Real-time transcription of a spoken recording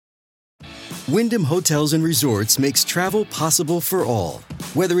Wyndham Hotels and Resorts makes travel possible for all.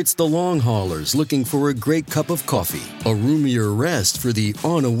 Whether it's the long haulers looking for a great cup of coffee, a roomier rest for the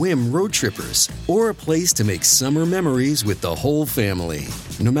on-a-whim road trippers, or a place to make summer memories with the whole family.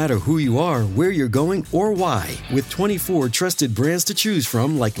 No matter who you are, where you're going, or why, with 24 trusted brands to choose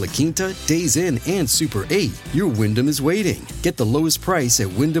from like La Quinta, Days Inn, and Super 8, your Wyndham is waiting. Get the lowest price at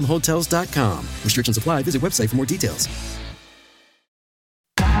WyndhamHotels.com. Restrictions apply. Visit website for more details.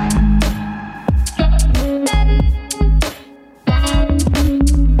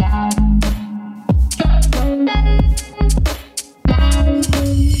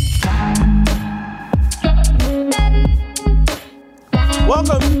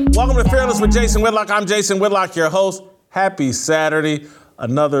 Welcome to Fearless with Jason Whitlock. I'm Jason Whitlock, your host. Happy Saturday.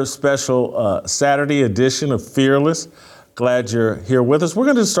 Another special Saturday edition of Fearless. Glad you're here with us. We're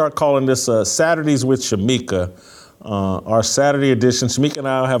going to start calling this Saturdays with Shamika. Our Saturday edition. Shamika and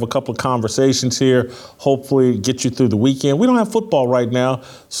I will have a couple of conversations here, hopefully get you through the weekend. We don't have football right now,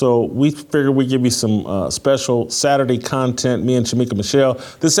 so we figured we'd give you some special Saturday content, me and Shamika Michelle.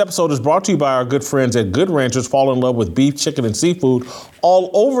 This episode is brought to you by our good friends at Good Ranchers. Fall in love with beef, chicken, and seafood all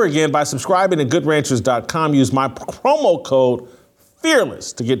over again by subscribing to GoodRanchers.com. Use my promo code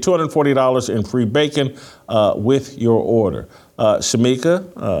FEARLESS to get $240 in free bacon with your order.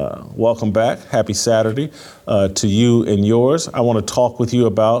 Shamika, welcome back. Happy Saturday to you and yours. I want to talk with you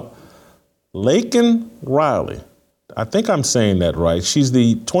about Laken Riley. I think I'm saying that right. She's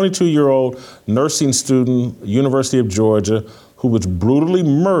the 22-year-old nursing student, University of Georgia, who was brutally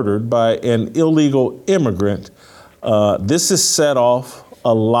murdered by an illegal immigrant. This has set off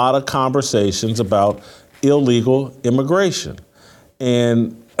a lot of conversations about illegal immigration.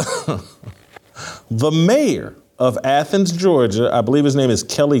 And the mayor of Athens, Georgia, I believe his name is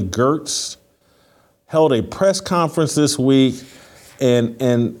Kelly Gertz, held a press conference this week,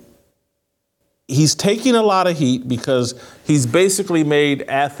 and he's taking a lot of heat because he's basically made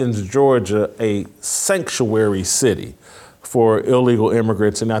Athens, Georgia, a sanctuary city for illegal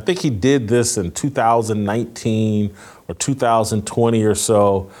immigrants. And I think he did this in 2019 or 2020 or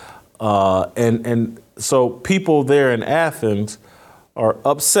so. And so people there in Athens are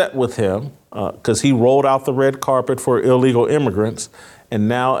upset with him because he rolled out the red carpet for illegal immigrants, and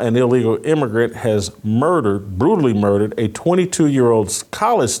now an illegal immigrant has brutally murdered a 22-year-old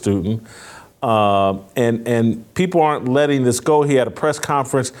college student, and people aren't letting this go. He had a press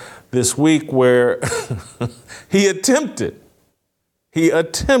conference this week where he attempted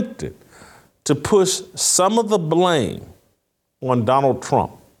to push some of the blame on Donald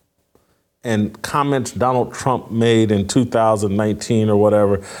Trump and comments Donald Trump made in 2019 or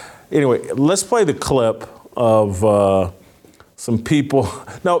whatever. Anyway, let's play the clip of some people.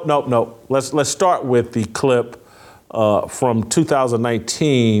 No. Let's start with the clip from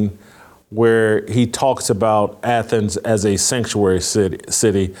 2019 where he talks about Athens as a sanctuary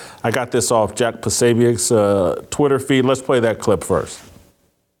city. I got this off Jack Posobiec's Twitter feed. Let's play that clip first.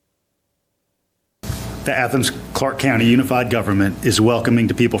 The Athens-Clarke County Unified Government is welcoming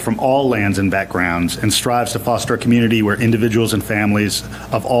to people from all lands and backgrounds and strives to foster a community where individuals and families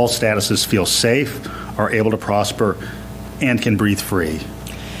of all statuses feel safe, are able to prosper, and can breathe free.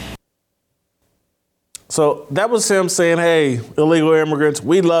 So that was him saying, hey, illegal immigrants,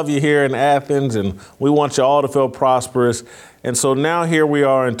 we love you here in Athens and we want you all to feel prosperous. And so now here we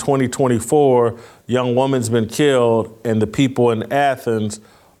are in 2024, young woman's been killed and the people in Athens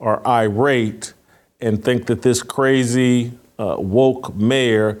are irate and think that this crazy woke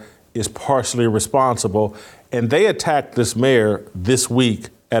mayor is partially responsible. And they attacked this mayor this week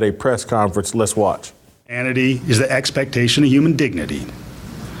at a press conference. Let's watch. Humanity is the expectation of human dignity.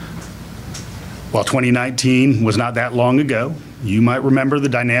 While 2019 was not that long ago, you might remember the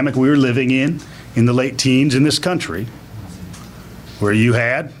dynamic we were living in the late teens in this country, where you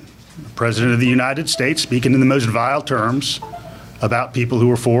had the President of the United States speaking in the most vile terms about people who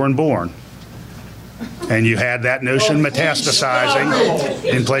were foreign born. And you had that notion metastasizing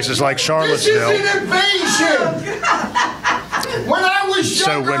in places like Charlottesville. This is an invasion! When I was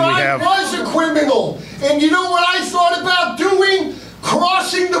younger, I was a criminal. And you know what I thought about doing?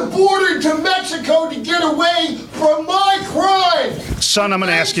 Crossing the border to Mexico to get away from my crime. Son, I'm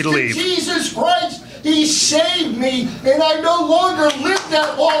going to ask you to leave. Jesus Christ, he saved me, and I no longer live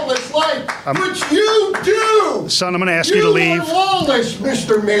that lawless life, which you do. Son, I'm going to ask you to leave. You are lawless,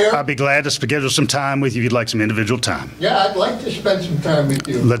 Mr. Mayor. I'd be glad to schedule some time with you if you'd like some individual time. Yeah, I'd like to spend some time with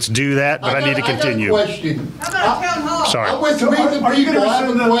you. Let's do that, but I need to continue. I got a question. How about a town hall? Sorry. Are you going to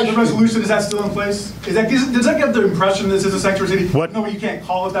rescind the resolution? Is that still in place? Does that give the impression this is a sanctuary city? No, you can't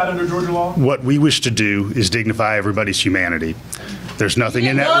call it that under Georgia law? What we wish to do is dignify everybody's humanity. There's nothing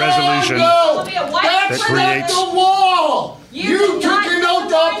in that resolution That's not the law. You took an oath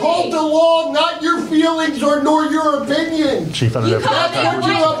to uphold the law, not your feelings or nor your opinion. Chief, I don't know if That's what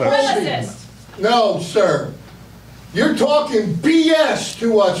you're upholding. No, sir. You're talking BS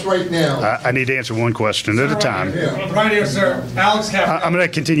to us right now. I need to answer one question at a time. Right here, sir. Alex Kaepernick. I'm going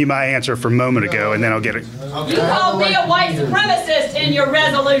to continue my answer from a moment ago, and then I'll get it. You called me a white supremacist in your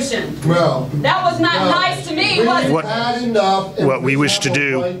resolution. Well, that was not nice to me, was it? We've had enough. What we wish to have a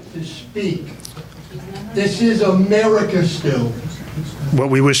do. right to speak. This is America still. What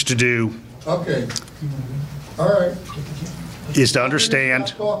we wish to do. Okay. All right. Is to understand.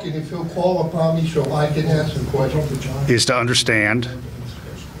 Stop talking if he'll call upon me so I can ask him questions. Is to understand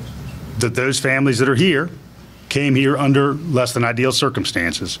that those families that are here came here under less than ideal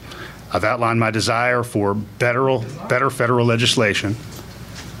circumstances. I've outlined my desire for better federal legislation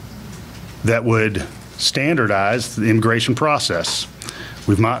that would standardize the immigration process.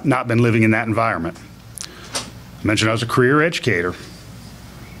 We've not been living in that environment. I mentioned I was a career educator.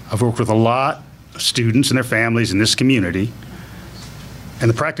 I've worked with a lot of students and their families in this community. And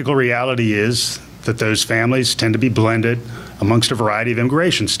the practical reality is that those families tend to be blended amongst a variety of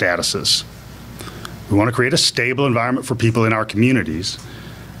immigration statuses. We want to create a stable environment for people in our communities.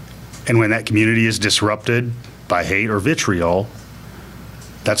 And when that community is disrupted by hate or vitriol,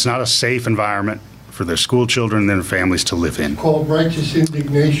 that's not a safe environment for their school children and their families to live in. It's called righteous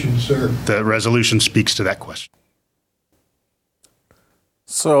indignation, sir. The resolution speaks to that question.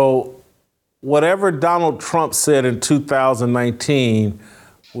 So whatever Donald Trump said in 2019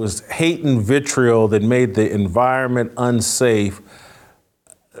 was hate and vitriol that made the environment unsafe.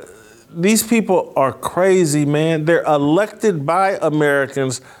 These people are crazy, man. They're elected by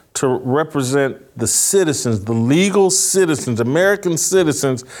Americans to represent the citizens, the legal citizens, American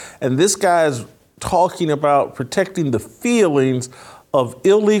citizens. And this guy is talking about protecting the feelings of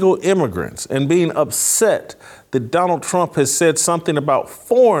illegal immigrants and being upset that Donald Trump has said something about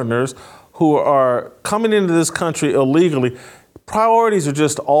foreigners who are coming into this country illegally. Priorities are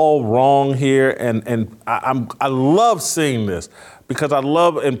just all wrong here, and I love seeing this because I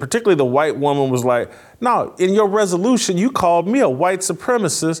love, and particularly the white woman was like, no, in your resolution, you called me a white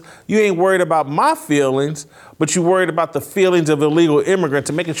supremacist. You ain't worried about my feelings, but you worried about the feelings of illegal immigrants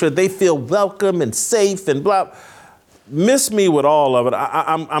and making sure they feel welcome and safe and blah. Miss me with all of it.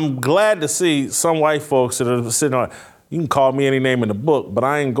 I'm glad to see some white folks that are sitting on, you can call me any name in the book, but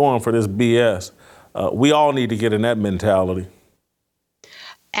I ain't going for this BS. We all need to get in that mentality.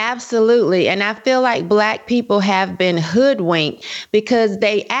 Absolutely. And I feel like Black people have been hoodwinked because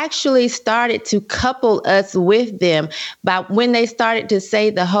they actually started to couple us with them by when they started to say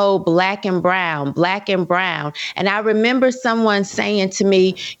the whole black and brown. And I remember someone saying to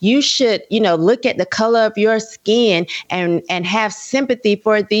me, you should, look at the color of your skin and have sympathy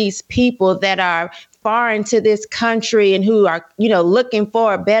for these people that are foreign to this country and who are, looking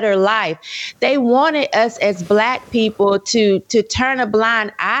for a better life. They wanted us as Black people to turn a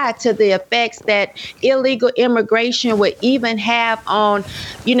blind eye to the effects that illegal immigration would even have on,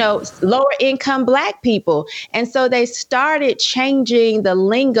 lower income Black people. And so they started changing the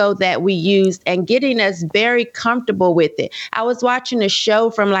lingo that we used and getting us very comfortable with it. I was watching a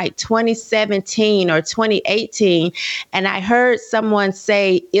show from like 2017 or 2018, and I heard someone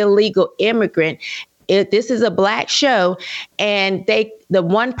say illegal immigrant. This is a Black show, and the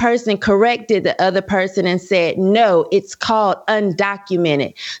one person corrected the other person and said, no, it's called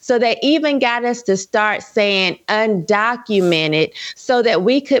undocumented. So they even got us to start saying undocumented so that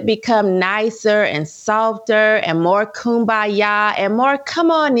we could become nicer and softer and more kumbaya and more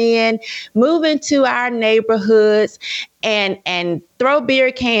come on in, move into our neighborhoods and throw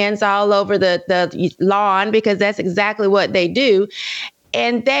beer cans all over the lawn, because that's exactly what they do.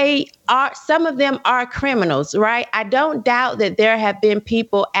 And some of them are criminals, right? I don't doubt that there have been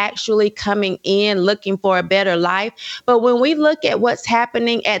people actually coming in looking for a better life. But when we look at what's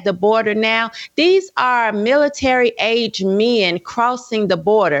happening at the border now, these are military age men crossing the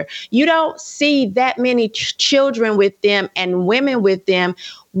border. You don't see that many children with them and women with them.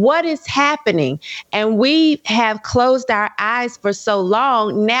 What is happening? And we have closed our eyes for so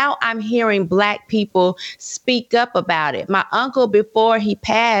long. Now I'm hearing Black people speak up about it. My uncle, before he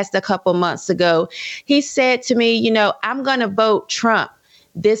passed a couple months ago, he said to me, I'm going to vote Trump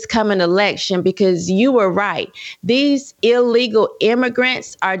this coming election because you were right. These illegal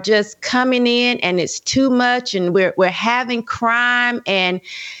immigrants are just coming in and it's too much, and we're having crime, and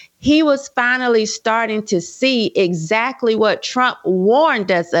he was finally starting to see exactly what Trump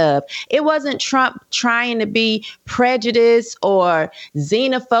warned us of. It wasn't Trump trying to be prejudiced or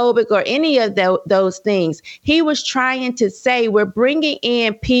xenophobic or any of those things. He was trying to say we're bringing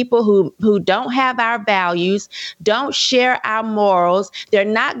in people who don't have our values, don't share our morals. They're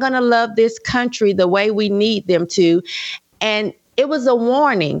not going to love this country the way we need them to. And it was a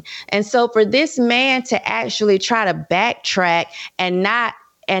warning. And so for this man to actually try to backtrack and not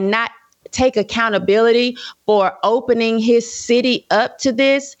take accountability for opening his city up to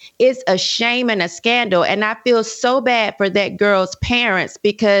this is a shame and a scandal. And I feel so bad for that girl's parents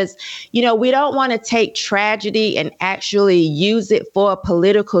because, we don't want to take tragedy and actually use it for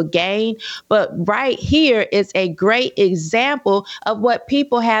political gain. But right here is a great example of what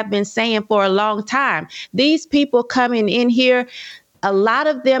people have been saying for a long time. These people coming in here, a lot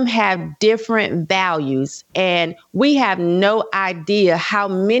of them have different values, and we have no idea how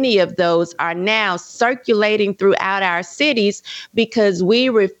many of those are now circulating throughout our cities because we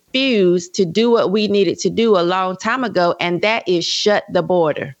refuse to do what we needed to do a long time ago, and that is shut the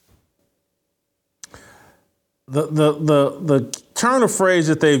border. The turn of phrase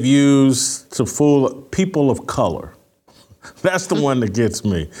that they've used to fool people of color, that's the one that gets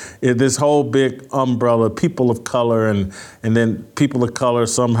me. This whole big umbrella, people of color, and then people of color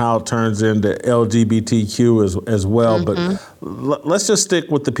somehow turns into LGBTQ as well. Mm-hmm. But let's just stick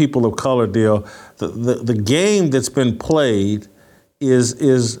with the people of color deal. The game that's been played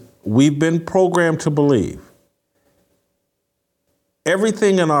is we've been programmed to believe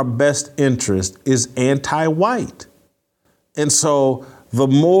everything in our best interest is anti-white. And so the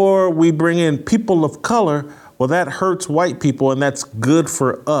more we bring in people of color, well, that hurts white people, and that's good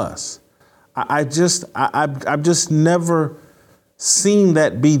for us. I've just never seen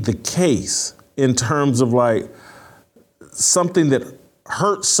that be the case in terms of like something that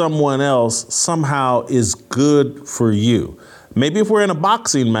hurts someone else somehow is good for you. Maybe if we're in a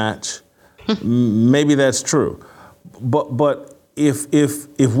boxing match, maybe that's true. But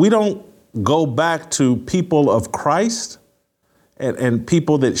if we don't go back to people of Christ and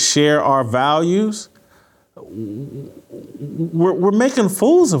people that share our values, we're making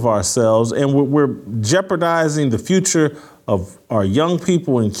fools of ourselves, and we're jeopardizing the future of our young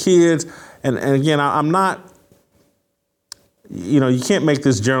people and kids. And again, I'm not, you can't make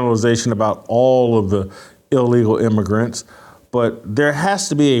this generalization about all of the illegal immigrants, but there has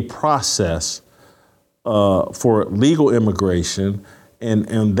to be a process for legal immigration,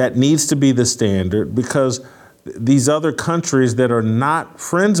 and that needs to be the standard, because these other countries that are not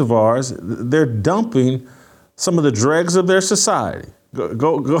friends of ours, they're dumping some of the dregs of their society.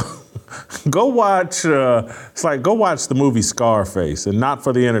 Go watch. It's like go watch the movie Scarface, and not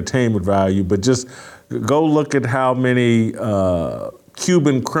for the entertainment value, but just go look at how many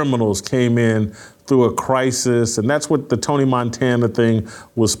Cuban criminals came in through a crisis, and that's what the Tony Montana thing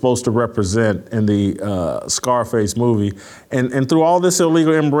was supposed to represent in the Scarface movie. And through all this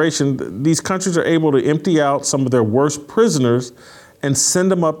illegal immigration, these countries are able to empty out some of their worst prisoners and send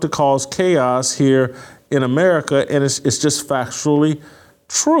them up to cause chaos here in America, and it's just factually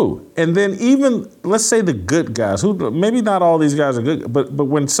true. And then even, let's say the good guys, who maybe not all these guys are good, but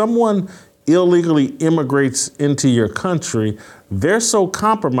when someone illegally immigrates into your country, they're so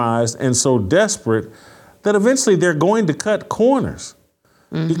compromised and so desperate that eventually they're going to cut corners.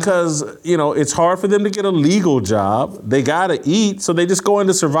 Mm-hmm. Because, it's hard for them to get a legal job. They got to eat, so they just go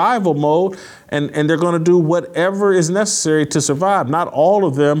into survival mode, and they're going to do whatever is necessary to survive. Not all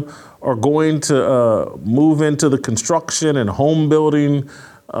of them are going to move into the construction and home building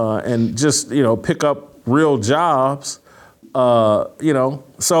and just, pick up real jobs.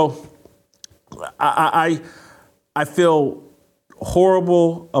 So I feel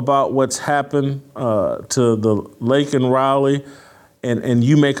horrible about what's happened to the Laken Riley. And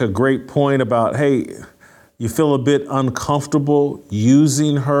you make a great point about, hey, you feel a bit uncomfortable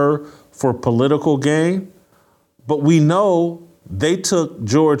using her for political gain. But we know they took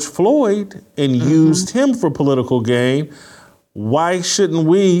George Floyd and used him for political gain. Why shouldn't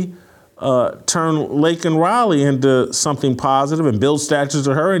we turn Laken Riley into something positive and build statues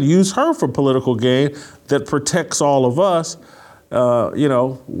of her and use her for political gain that protects all of us? I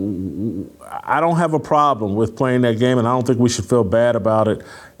don't have a problem with playing that game, and I don't think we should feel bad about it.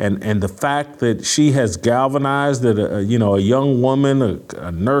 And the fact that she has galvanized that a young woman,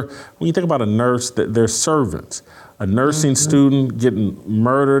 a nurse. When you think about a nurse, that they're servants. A nursing student getting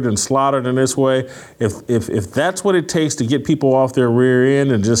murdered and slaughtered in this way. If that's what it takes to get people off their rear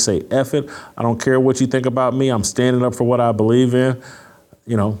end and just say F it, I don't care what you think about me. I'm standing up for what I believe in.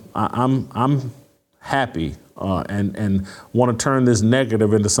 I'm happy and want to turn this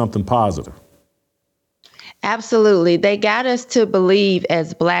negative into something positive? Absolutely. They got us to believe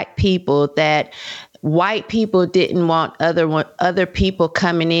as Black people that white people didn't want other people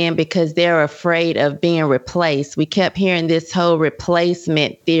coming in because they're afraid of being replaced. We kept hearing this whole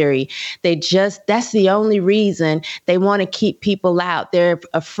replacement theory. That's the only reason they want to keep people out. They're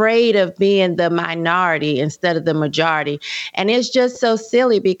afraid of being the minority instead of the majority. And it's just so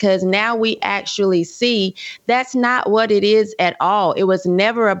silly because now we actually see that's not what it is at all. It was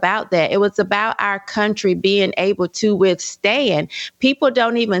never about that. It was about our country being able to withstand. People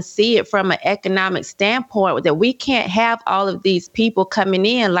don't even see it from an economic standpoint that we can't have all of these people coming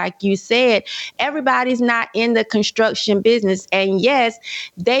in. Like you said, everybody's not in the construction business. And yes,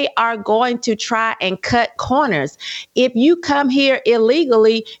 they are going to try and cut corners. If you come here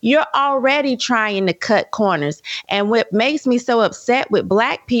illegally, you're already trying to cut corners. And what makes me so upset with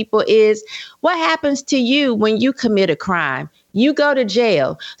Black people is what happens to you when you commit a crime? You go to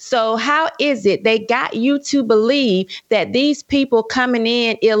jail. So how is it they got you to believe that these people coming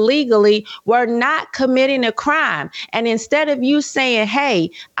in illegally were not committing a crime? And instead of you saying,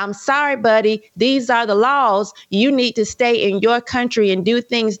 hey, I'm sorry, buddy, these are the laws, you need to stay in your country and do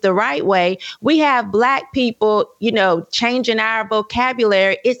things the right way. We have Black people, changing our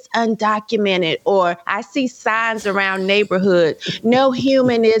vocabulary. It's undocumented, or I see signs around neighborhoods. No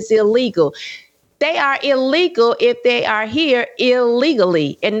human is illegal. They are illegal if they are here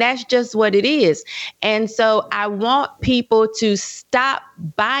illegally. And that's just what it is. And so I want people to stop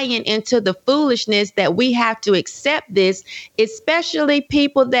buying into the foolishness that we have to accept this, especially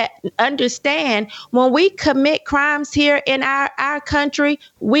people that understand when we commit crimes here in our country,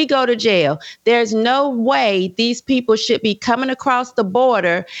 we go to jail. There's no way these people should be coming across the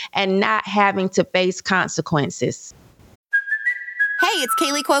border and not having to face consequences. Hey, it's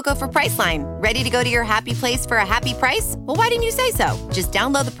Kaylee Cuoco for Priceline. Ready to go to your happy place for a happy price? Well, why didn't you say so? Just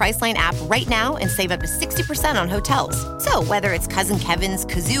download the Priceline app right now and save up to 60% on hotels. So whether it's Cousin Kevin's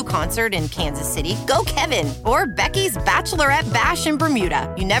Kazoo Concert in Kansas City, go Kevin, or Becky's Bachelorette Bash in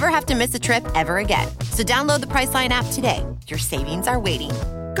Bermuda, you never have to miss a trip ever again. So download the Priceline app today. Your savings are waiting.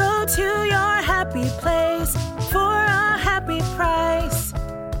 Go to your happy place for a happy price.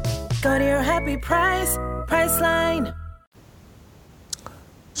 Go to your happy price, Priceline.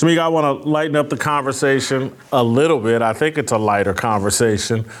 Shamika, I want to lighten up the conversation a little bit. I think it's a lighter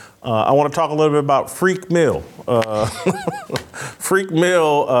conversation. I want to talk a little bit about Meek Mill. Meek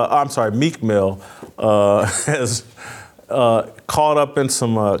Mill has caught up in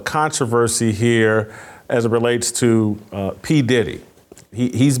some controversy here as it relates to P. Diddy.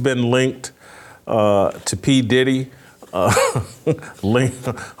 He's been linked to P. Diddy, or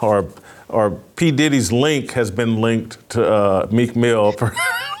P. Diddy's link has been linked to Meek Mill.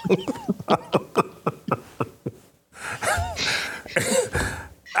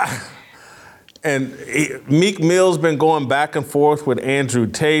 And Meek Mill's been going back and forth with Andrew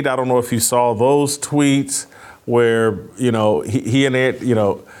Tate. I don't know if you saw those tweets where, he and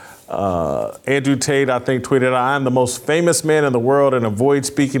Andrew Tate, I think, tweeted, "I'm the most famous man in the world and avoid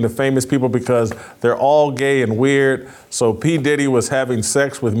speaking to famous people because they're all gay and weird." So P. Diddy was having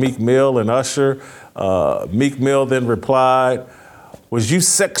sex with Meek Mill and Usher. Meek Mill then replied, "Was you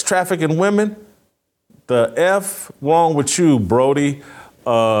sex trafficking women? The F wrong with you, Brody."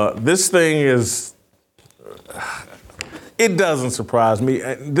 This thing is, it doesn't surprise me.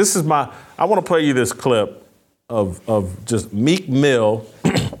 I want to play you this clip of just Meek Mill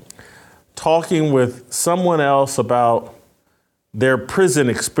talking with someone else about their prison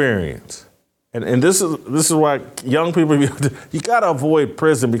experience. And this is why young people, you got to avoid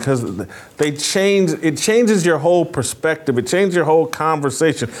prison because it changes your whole perspective. It changes your whole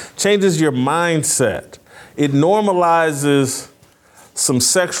conversation, changes your mindset. It normalizes some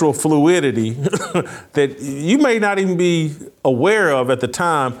sexual fluidity that you may not even be aware of at the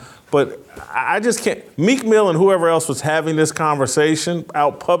time, but I just can't. Meek Mill and whoever else was having this conversation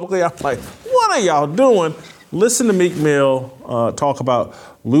out publicly, I'm like, what are y'all doing? Listen to Meek Mill talk about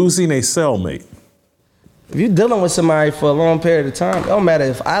losing a cellmate. If you're dealing with somebody for a long period of time, it don't matter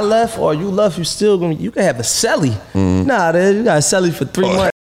if I left or you left, you can have a cellie. Nah, you got a cellie for 3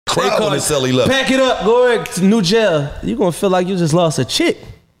 months. Crowd when the cellie left. Pack it up, go to new jail. You're going to feel like you just lost a chick.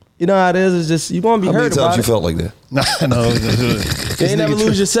 You know how it is? It's just, you're going to be hurt about it. How many times you felt like that? No. You ain't never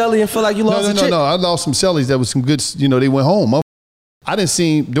lose your cellie and feel like you lost a chick? No. I lost some cellies that was some good, they went home. I didn't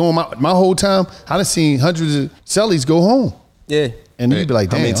see, during my whole time, I done seen hundreds of cellies go home. Yeah. And you'd be like,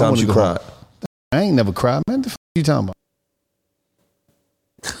 damn, how many times you cried? I ain't never cried, man. What the fuck you talking about?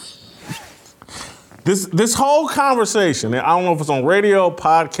 This whole conversation, I don't know if it's on radio,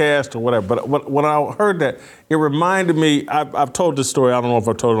 podcast, or whatever, but when I heard that, it reminded me, I've told this story, I don't know if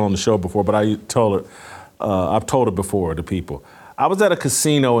I've told it on the show before, but I've told it before to people. I was at a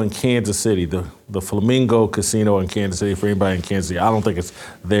casino in Kansas City, the Flamingo Casino in Kansas City, for anybody in Kansas City. I don't think it's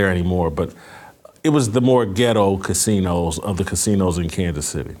there anymore, but it was the more ghetto casinos of the casinos in Kansas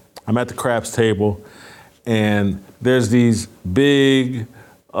City. I'm at the craps table, and there's these big,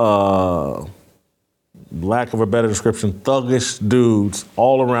 lack of a better description, thuggish dudes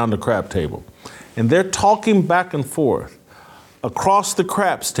all around the crap table. And they're talking back and forth across the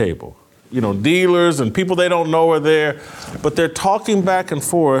craps table. You know, dealers and people they don't know are there, but they're talking back and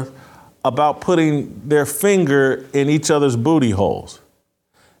forth about putting their finger in each other's booty holes.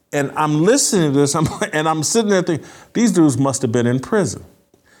 And I'm listening to this, and I'm sitting there thinking, these dudes must have been in prison.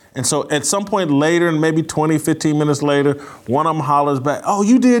 And so at some point later, and maybe 20, 15 minutes later, one of them hollers back, oh,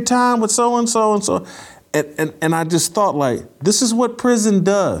 you did time with so-and-so and so. And I just thought, like, this is what prison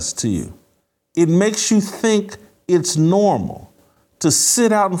does to you. It makes you think it's normal to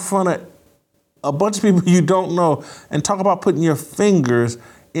sit out in front of a bunch of people you don't know and talk about putting your fingers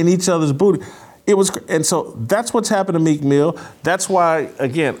in each other's booty. And so that's what's happened to Meek Mill. That's why,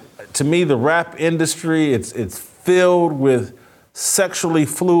 again, to me, the rap industry, it's filled with sexually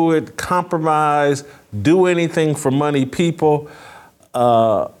fluid, compromised, do anything for money people.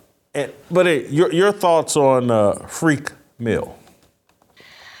 But your thoughts on Freak Mill?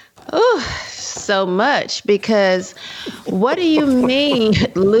 Ooh, so much, because what do you mean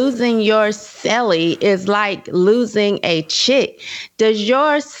losing your celly is like losing a chick? Does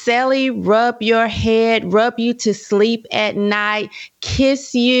your celly rub your head, rub you to sleep at night,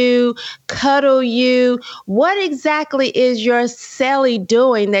 kiss you, cuddle you? What exactly is your celly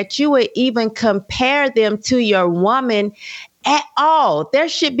doing that you would even compare them to your woman at all? There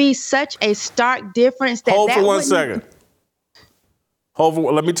should be such a stark difference that Hold for 1 second.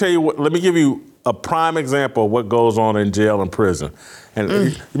 Let me give you a prime example of what goes on in jail and prison. And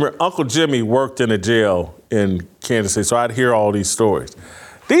you remember, Uncle Jimmy worked in a jail in Kansas City, so I'd hear all these stories.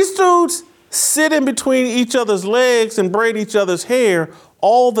 These dudes sit in between each other's legs and braid each other's hair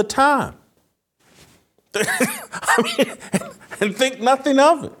all the time. And think nothing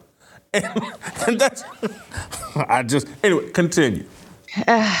of it. And that's, anyway, continue.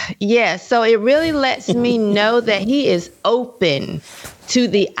 Yeah, so it really lets me know that he is open to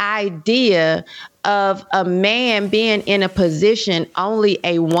the idea of a man being in a position only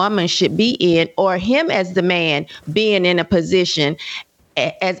a woman should be in, or him as the man being in a position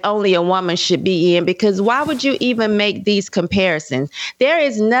as only a woman should be in, because why would you even make these comparisons? There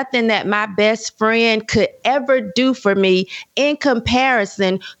is nothing that my best friend could ever do for me in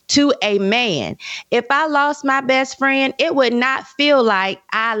comparison to a man. If I lost my best friend, it would not feel like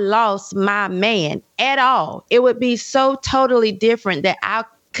I lost my man at all. It would be so totally different that I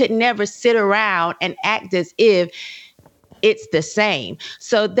could never sit around and act as if it's the same.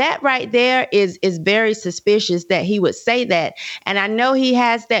 So that right there is very suspicious that he would say that. And I know he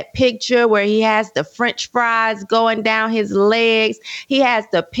has that picture where he has the French fries going down his legs. He has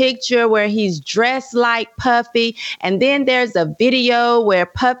the picture where he's dressed like Puffy. And then there's a video where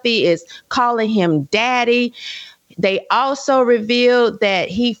Puffy is calling him daddy. They also revealed that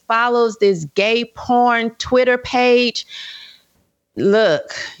he follows this gay porn Twitter page.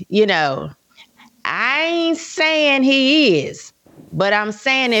 Look, I ain't saying he is, but I'm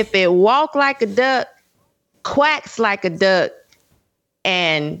saying if it walk like a duck, quacks like a duck,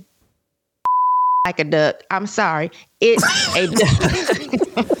 and like a duck, I'm sorry, it's a duck.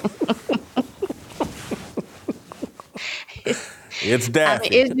 It's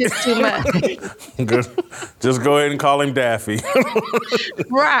Daffy. I mean, it's just too much. Just go ahead and call him Daffy.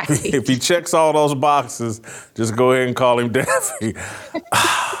 Right. If he checks all those boxes, just go ahead and call him Daffy.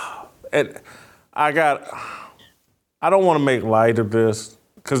 And I don't want to make light of this,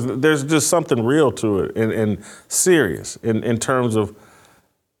 because there's just something real to it and serious in terms of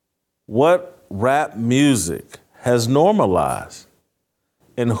what rap music has normalized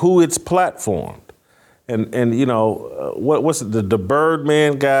and who it's platformed. And what's it, the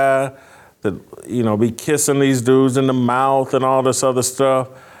Birdman guy that, be kissing these dudes in the mouth and all this other stuff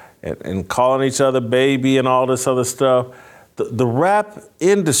and calling each other baby and all this other stuff. The rap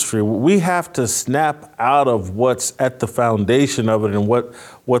industry, we have to snap out of what's at the foundation of it and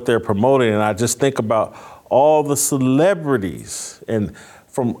what they're promoting. And I just think about all the celebrities. And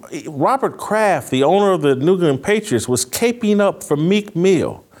from Robert Kraft, the owner of the New England Patriots, was caping up for Meek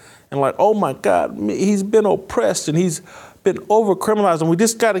Mill. And like, oh my God, he's been oppressed and he's been over-criminalized, and we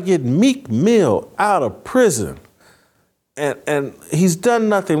just got to get Meek Mill out of prison. And he's done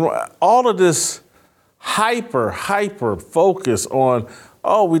nothing wrong. All of this hyper focus on,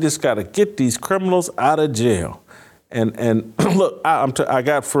 oh, we just got to get these criminals out of jail. And look, I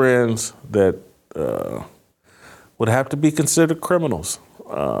got friends that would have to be considered criminals.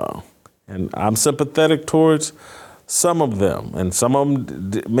 And I'm sympathetic towards some of them. And some of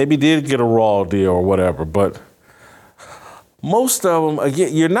them maybe did get a raw deal or whatever. But most of them,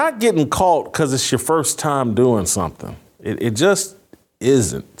 again, you're not getting caught because it's your first time doing something. It just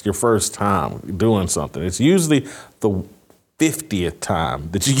isn't your first time doing something. It's usually the 50th time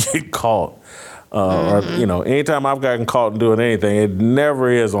that you get caught. Or, anytime I've gotten caught doing anything, it never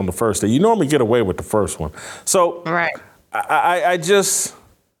is on the first day. You normally get away with the first one. So right. I just,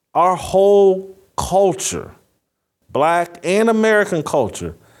 our whole culture, Black and American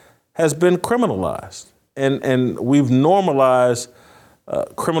culture, has been criminalized. And we've normalized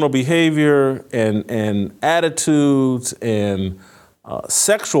criminal behavior and attitudes and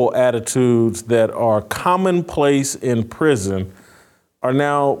sexual attitudes that are commonplace in prison are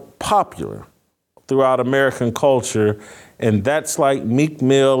now popular throughout American culture. And that's like Meek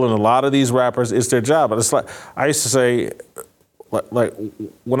Mill and a lot of these rappers, it's their job. But it's like, I used to say, like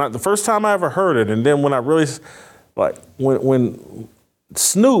when the first time I ever heard it, and then when I really, like when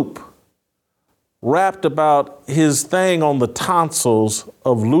Snoop rapped about his thing on the tonsils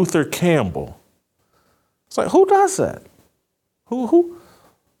of Luther Campbell. It's like, who does that? How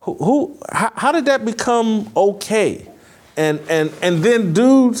did that become okay? And then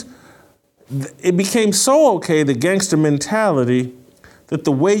dudes, it became so okay, the gangster mentality, that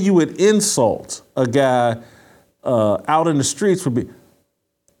the way you would insult a guy out in the streets would be,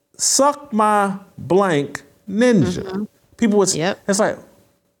 suck my blank ninja. Mm-hmm. People would, it's like,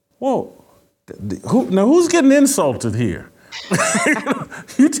 whoa. Who's getting insulted here?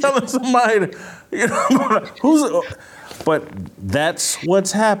 You telling somebody, but that's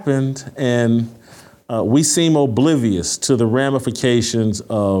what's happened, and we seem oblivious to the ramifications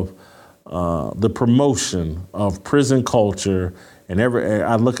of the promotion of prison culture. And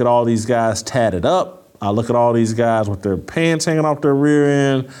I look at all these guys tatted up. I look at all these guys with their pants hanging off their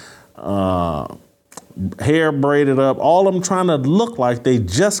rear end, hair braided up, all of them trying to look like they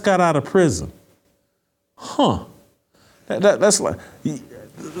just got out of prison. That's like,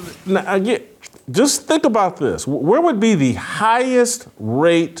 just think about this. Where would be the highest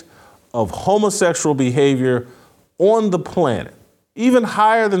rate of homosexual behavior on the planet? Even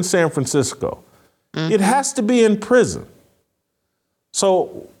higher than San Francisco. Mm-hmm. It has to be in prison.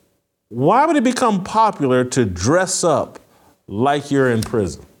 So why would it become popular to dress up like you're in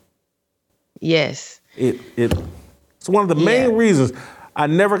prison? Yes. It's one of the main reasons I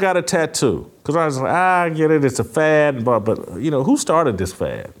never got a tattoo. Because I was like, I get it, it's a fad, but who started this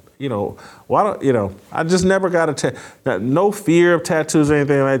fad? Why don't, I just never got a tattoo. No fear of tattoos or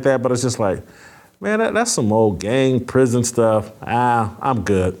anything like that, but it's just like, man, that's some old gang prison stuff. I'm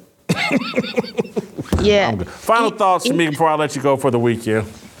good. Yeah. I'm good. Final thoughts to me before I let you go for the weekend.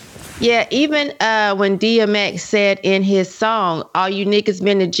 Yeah, even when DMX said in his song, all you niggas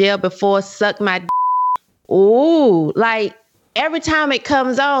been to jail before, suck my d-. Ooh, like every time it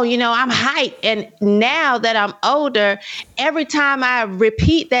comes on, I'm hyped. And now that I'm older, every time I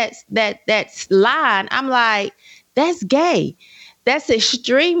repeat that line, I'm like, that's gay. That's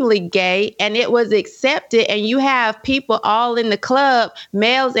extremely gay, and it was accepted. And you have people all in the club,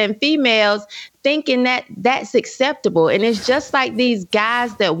 males and females, thinking that that's acceptable. And it's just like these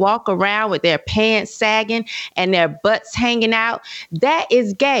guys that walk around with their pants sagging and their butts hanging out. That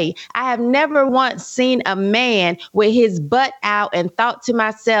is gay. I have never once seen a man with his butt out and thought to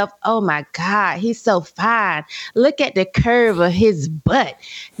myself, oh my God, he's so fine. Look at the curve of his butt.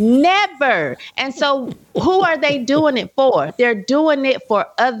 Never. And so who are they doing it for? They're doing it for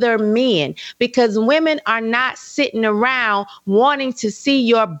other men, because women are not sitting around wanting to see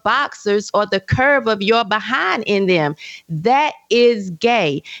your boxers or the curve of your behind in them. That is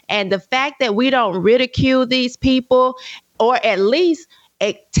gay. And the fact that we don't ridicule these people, or at least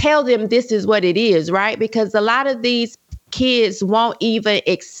tell them this is what it is, right? Because a lot of these kids won't even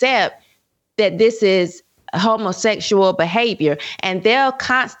accept that this is homosexual behavior, and they'll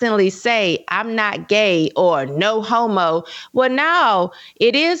constantly say, I'm not gay or no homo. Well, no,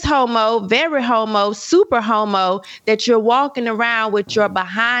 it is homo, very homo, super homo that you're walking around with your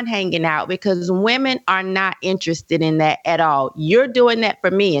behind hanging out, because women are not interested in that at all. You're doing that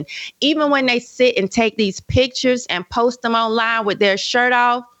for men. Even when they sit and take these pictures and post them online with their shirt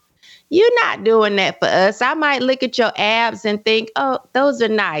off, you're not doing that for us. I might look at your abs and think, oh, those are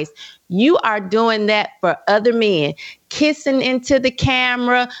nice. You are doing that for other men. Kissing into the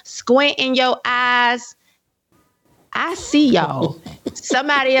camera, squinting your eyes. I see y'all.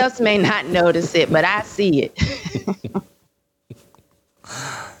 Somebody else may not notice it, but I see it.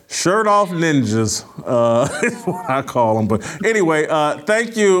 Shirt off ninjas is what I call them. But anyway,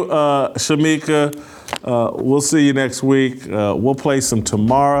 thank you, Shamika. We'll see you next week. We'll play some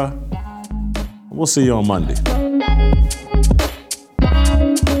tomorrow. We'll see you on Monday.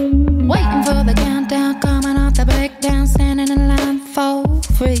 Waiting for the countdown, coming off the breakdown, standing in line for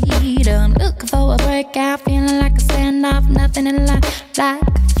freedom. Looking for a breakout, feeling like a standoff, nothing in life like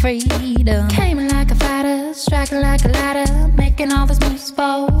freedom. Came in like a fighter, striking like a ladder, making all these moves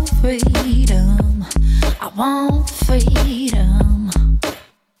for freedom. I want freedom.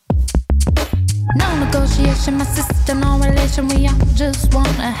 No negotiation, my sister, no relation. We all just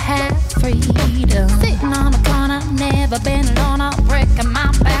wanna have freedom. Sitting on the corner, never been alone. I'm breaking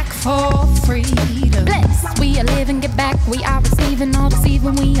my back for freedom. Blessed, we are living, get back. We are receiving, all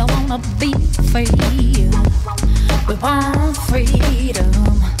deceiving. We all wanna be free.